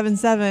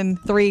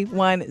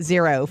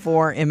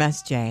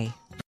 877-310-4MSJ.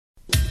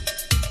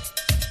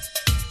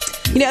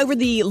 You know, over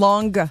the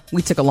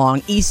we took a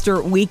long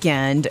Easter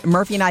weekend,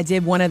 Murphy and I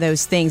did one of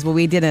those things. Well,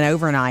 we did an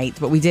overnight,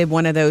 but we did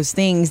one of those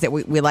things that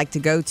we like to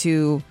go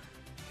to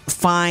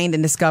find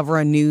and discover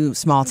a new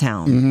small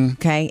town. Mm-hmm.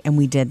 Okay? And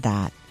we did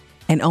that.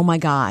 And oh my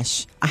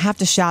gosh, I have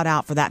to shout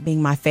out for that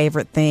being my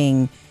favorite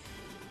thing.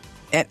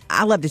 And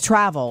I love to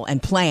travel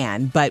and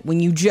plan, but when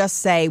you just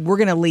say, we're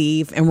going to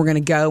leave and we're going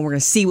to go and we're going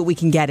to see what we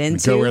can get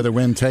into. Go where the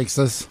wind takes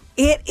us.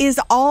 It is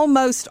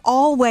almost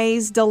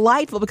always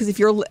delightful because if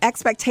your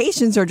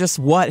expectations are just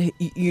nothing.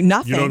 You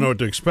don't know what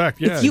to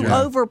expect. Yeah. If you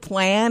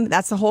overplan,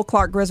 that's the whole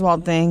Clark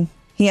Griswold thing.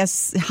 He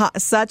has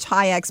such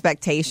high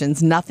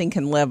expectations, nothing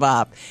can live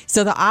up.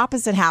 So the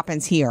opposite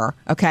happens here,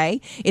 okay?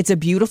 It's a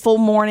beautiful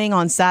morning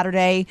on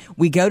Saturday.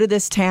 We go to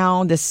this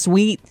town, this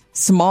sweet,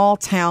 small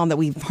town that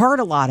we've heard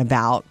a lot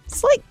about.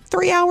 It's like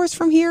 3 hours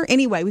from here.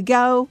 Anyway, we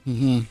go,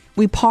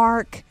 we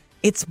park.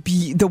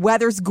 The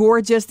weather's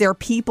gorgeous. There are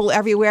people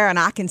everywhere, and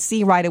I can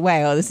see right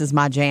away, oh, this is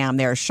my jam.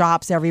 There are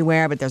shops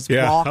everywhere, but there's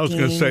walking. I was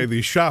going to say,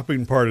 the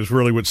shopping part is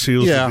really what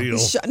seals the deal.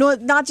 No,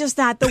 not just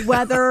that. The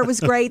weather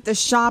was great. The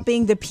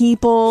shopping, the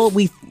people.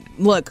 We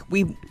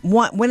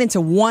went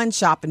into one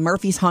shop, and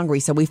Murphy's hungry,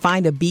 so we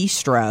find a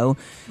bistro.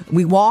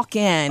 We walk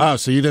in. Oh,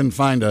 so you didn't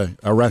find a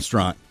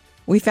restaurant.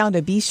 We found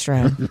a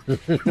bistro.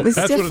 It was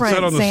That's different, what it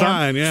said on the Sam.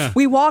 sign, yeah.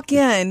 We walk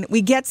in,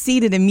 we get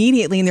seated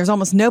immediately, and there's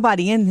almost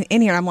nobody in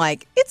here. I'm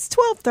like, it's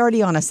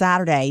 12:30 on a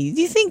Saturday.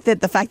 Do you think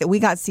that the fact that we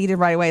got seated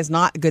right away is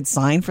not a good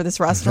sign for this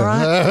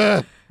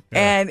restaurant?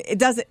 And it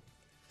doesn't.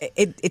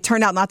 It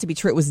turned out not to be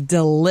true. It was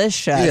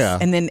delicious. Yeah.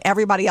 And then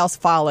everybody else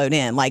followed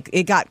in. Like,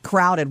 it got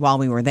crowded while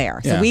we were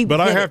there. So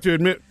But I have to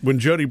admit, when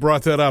Jody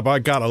brought that up, I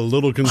got a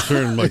little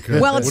concerned. Like,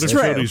 well, it's what if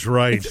true. Jody's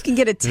right? If you can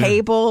get a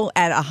table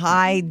at a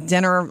high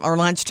dinner or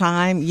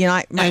lunchtime, you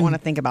might want to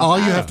think about all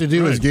that. you have to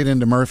do is get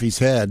into Murphy's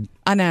head.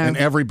 I know. And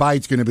every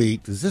bite's going to be,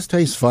 does this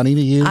taste funny to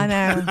you? I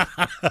know.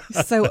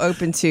 So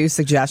open to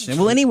suggestion.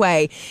 Well,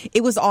 anyway,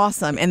 it was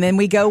awesome. And then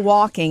we go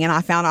walking, and I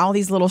found all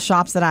these little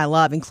shops that I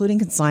love, including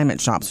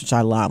consignment shops, which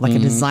I love, like a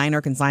designer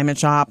consignment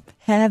shop.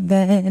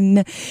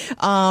 Heaven.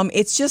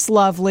 It's just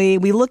lovely.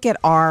 We look at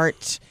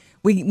art.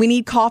 We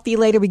need coffee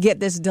later. We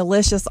get this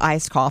delicious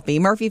iced coffee.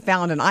 Murphy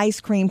found an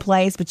ice cream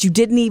place, but you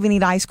didn't even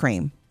eat ice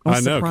cream. I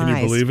know. Surprised. Can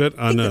you believe it?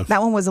 I know.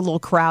 That one was a little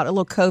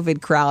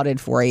COVID crowded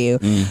for you.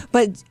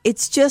 But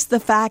it's just the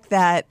fact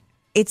that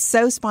it's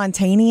so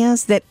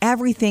spontaneous that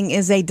everything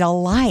is a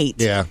delight.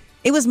 Yeah.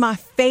 It was my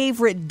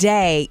favorite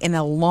day in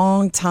a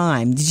long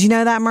time. Did you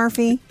know that,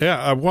 Murphy?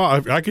 Yeah,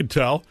 well, I could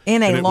tell.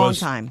 In a And long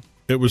time.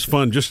 It was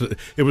fun.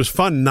 It was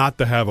fun not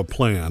to have a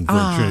plan for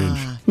a change.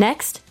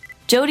 Next,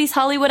 Jody's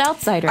Hollywood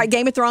Outsider. All right,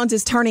 Game of Thrones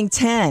is turning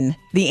 10.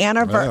 The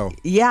anniversary. Wow.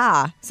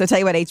 Yeah. So tell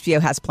you what HBO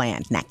has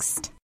planned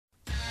next.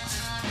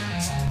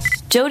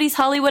 Jody's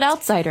Hollywood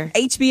Outsider.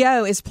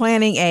 HBO is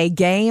planning a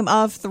Game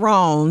of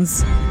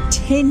Thrones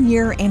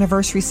 10-year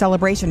anniversary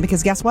celebration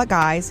because guess what,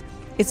 guys?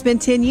 It's been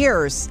 10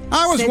 years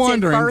I was since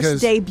wondering, it first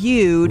 'cause-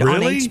 debuted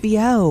on Really?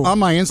 HBO. On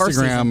my First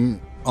season. Instagram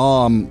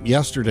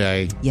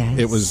yesterday, Yes.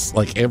 it was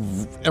like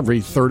every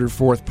third or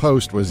fourth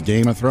post was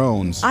Game of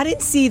Thrones. I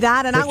didn't see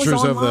that, and Pictures I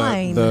was of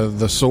online.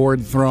 the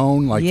sword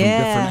throne, like Yeah.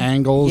 from different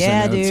angles,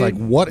 Yeah, and it's dude. like,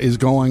 what is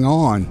going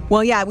on?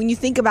 Well, yeah, when you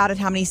think about it,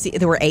 how many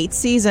there were 8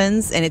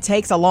 seasons, and it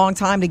takes a long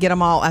time to get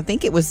them all. I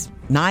think it was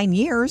 9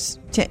 years.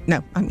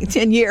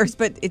 10 years,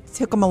 but it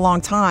took them a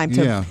long time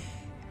to. Yeah.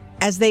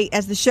 As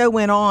the show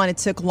went on, it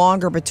took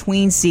longer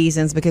between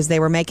seasons because they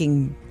were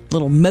making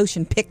little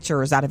motion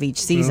pictures out of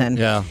each season.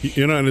 Yeah.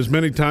 You know, and as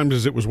many times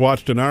as it was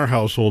watched in our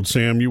household,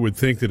 Sam, you would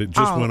think that it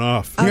just went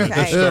off. Okay. It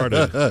just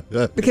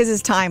started. Because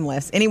it's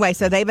timeless. Anyway,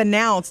 so they've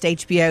announced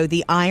HBO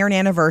the Iron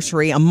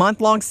Anniversary, a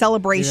month-long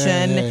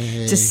celebration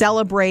to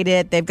celebrate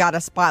it. They've got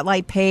a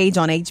spotlight page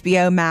on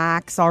HBO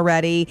Max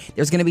already.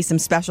 There's going to be some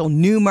special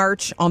new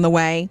merch on the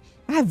way.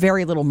 I have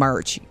very little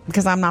merch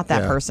because I'm not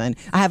that person.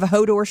 I have a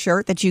Hodor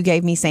shirt that you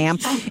gave me, Sam,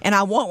 and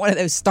I want one of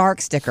those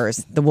Stark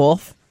stickers, the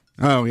wolf.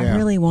 Oh, yeah. I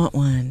really want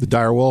one. The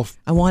dire wolf.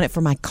 I want it for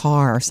my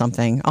car or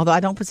something, although I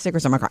don't put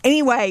stickers on my car.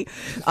 Anyway,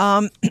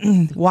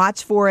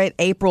 watch for it.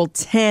 April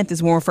 10th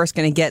is when we're first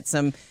going to get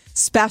some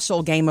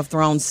special Game of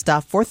Thrones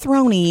stuff for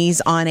Thronies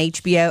on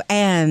HBO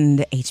and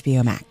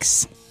HBO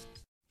Max.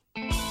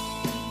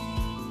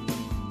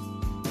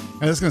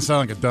 And this is going to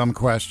sound like a dumb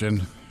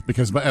question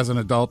because as an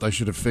adult, I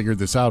should have figured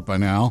this out by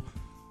now.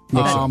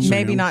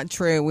 Maybe not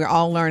true. We're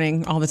all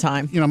learning all the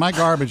time. My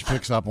garbage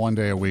picks up one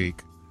day a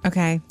week.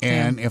 Okay.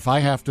 And if I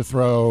have to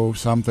throw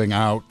something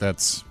out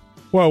that's...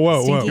 Whoa,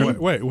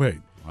 wait.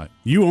 What?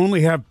 You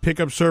only have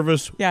pickup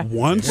service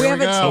once we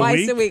have it twice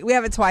week? a week. We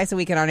have it twice a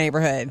week in our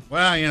neighborhood.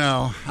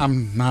 Well,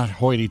 I'm not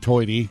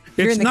hoity-toity.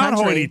 It's not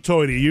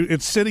hoity-toity.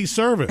 It's city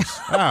service.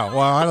 Oh, well,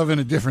 I live in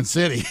a different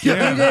city.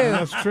 Yeah, You do.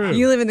 that's true.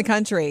 You live in the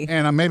country.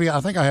 And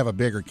I think I have a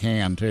bigger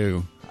can,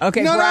 too.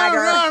 Okay, no,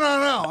 bragger.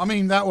 No. I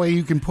mean, that way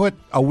you can put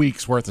a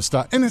week's worth of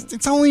stuff. And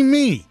it's only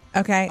me.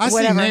 Okay, I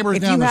whatever. see neighbors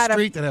If down you the had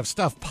street that have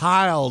stuff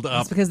piled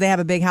up. It's because they have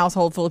a big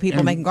household full of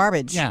people making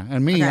garbage. Yeah,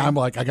 and me, Okay. I'm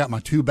like, I got my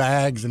 2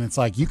 bags, and it's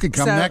like, you could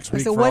come next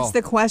week. So for what's all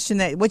the question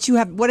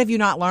what have you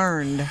not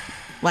learned?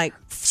 Like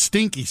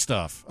stinky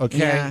stuff, okay?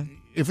 Yeah.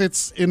 If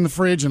it's in the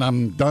fridge and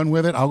I'm done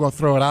with it, I'll go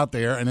throw it out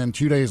there, and then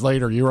 2 days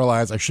later, you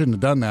realize I shouldn't have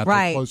done that.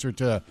 Right. But closer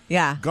to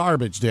Yeah.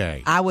 garbage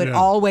day. I would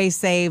always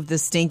save the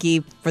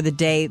stinky for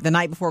the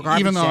night before garbage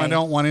Even though day. I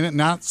don't want it.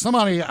 Now,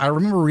 I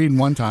remember reading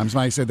one time,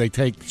 somebody said they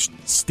take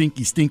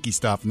stinky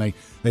stuff, and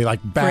they like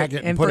bag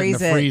it and put it in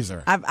the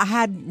freezer. I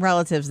had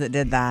relatives that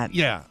did that.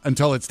 Yeah,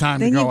 until it's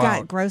time Then to go you've got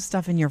out. gross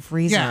stuff in your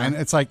freezer. Yeah, and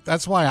it's like,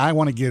 that's why I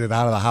want to get it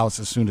out of the house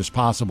as soon as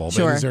possible. But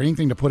Sure. is there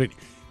anything to put it,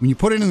 when you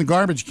put it in the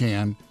garbage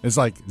can, it's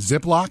like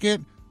Ziploc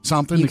it,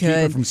 something you to keep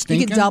it from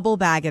stinking? You could double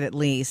bag it at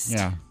least.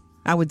 Yeah.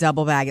 I would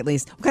double bag at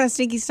least. What kind of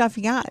stinky stuff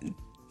you got?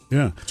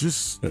 Yeah.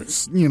 Just,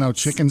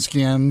 chicken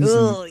skins.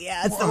 Oh,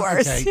 yeah, it's the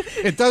worst.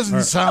 Okay. It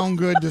doesn't sound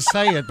good to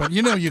say it, but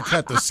you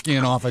cut the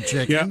skin off a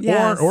chicken.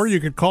 Yeah, or you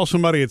could call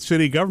somebody at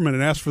city government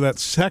and ask for that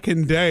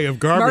second day of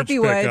garbage Murphy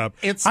would. pickup.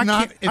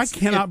 I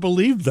cannot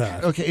believe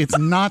that. Okay, it's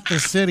not the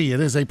city. It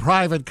is a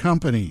private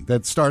company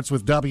that starts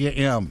with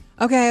WM.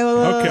 Okay,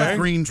 well, Okay.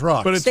 Green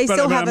truck. But They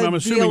still have a I'm deal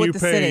assuming with you the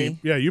pay. city.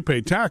 Yeah, you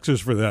pay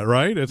taxes for that,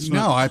 right? It's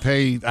No, not,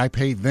 I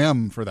pay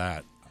them for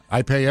that.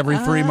 I pay every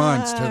 3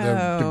 months to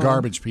the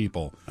garbage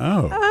people.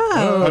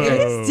 it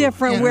is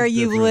different Yeah, where it's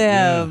you different,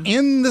 live.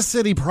 In the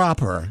city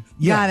proper,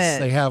 yes, Got it.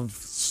 they have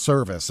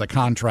service, a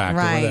contract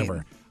Right. or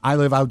whatever. I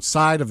live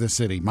outside of the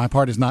city. My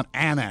part is not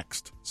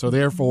annexed, so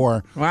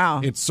therefore,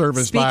 it's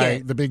serviced Speak by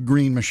it. the big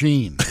green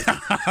machine.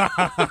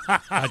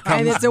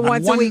 And it's a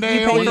once a week. You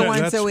pay for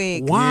once a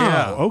week. Wow.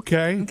 Yeah.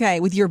 Okay. Okay,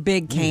 with your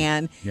big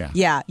can.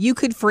 Yeah. You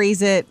could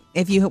freeze it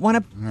if you want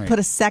to Right. put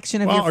a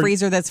section of Well, your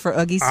freezer that's for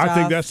Oogie stuff. I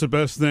think that's the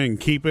best thing.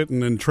 Keep it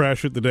and then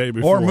trash it the day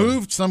before. Or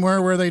moved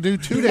somewhere where they do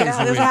 2 days a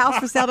there's week. a house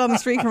for sale down the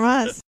street from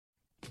us.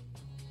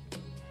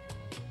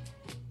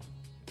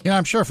 Yeah,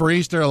 I'm sure for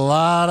Easter, a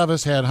lot of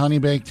us had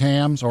honey-baked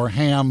hams or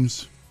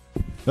hams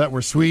that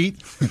were sweet.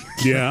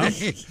 Yeah.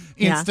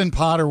 Instant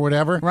pot or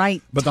whatever.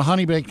 Right. But the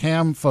honey-baked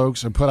ham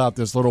folks have put out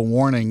this little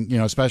warning,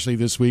 especially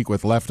this week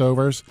with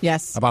leftovers.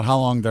 Yes. About how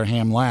long their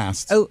ham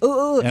lasts.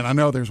 Oh. And I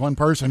know there's one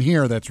person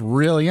here that's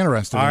really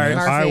interested in this.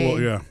 I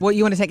will, yeah. What,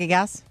 you want to take a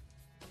guess?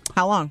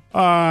 How long?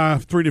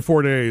 3 to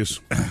 4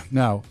 days.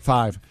 No,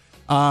 5.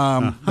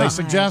 They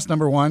suggest,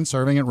 number one,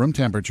 serving at room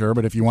temperature,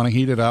 but if you want to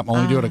heat it up,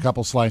 only do it a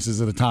couple slices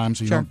at a time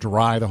so you don't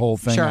dry the whole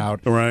thing out.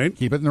 Right.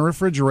 Keep it in the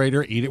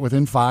refrigerator. Eat it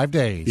within 5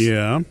 days.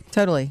 Yeah.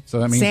 Totally. So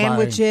that means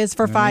sandwiches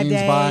for 5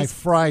 days. By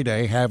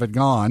Friday, have it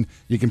gone.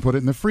 You can put it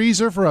in the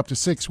freezer for up to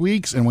 6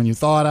 weeks, and when you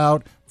thaw it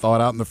out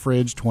in the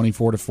fridge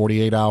 24 to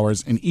 48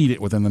 hours and eat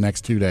it within the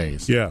next 2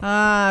 days.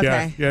 Yeah.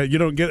 Okay. Yeah. You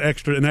don't get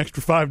an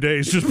extra 5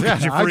 days just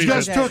because you I freeze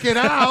just it. took it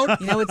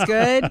out. You know what's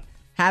good?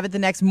 Have it the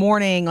next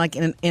morning, like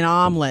in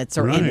omelets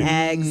or in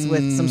eggs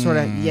with some sort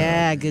of,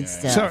 good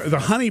stuff. So the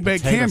honey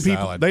baked Potato ham people,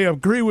 salad. they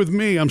agree with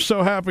me. I'm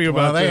so happy about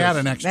Well, they this. had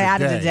an extra They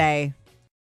added day. a day.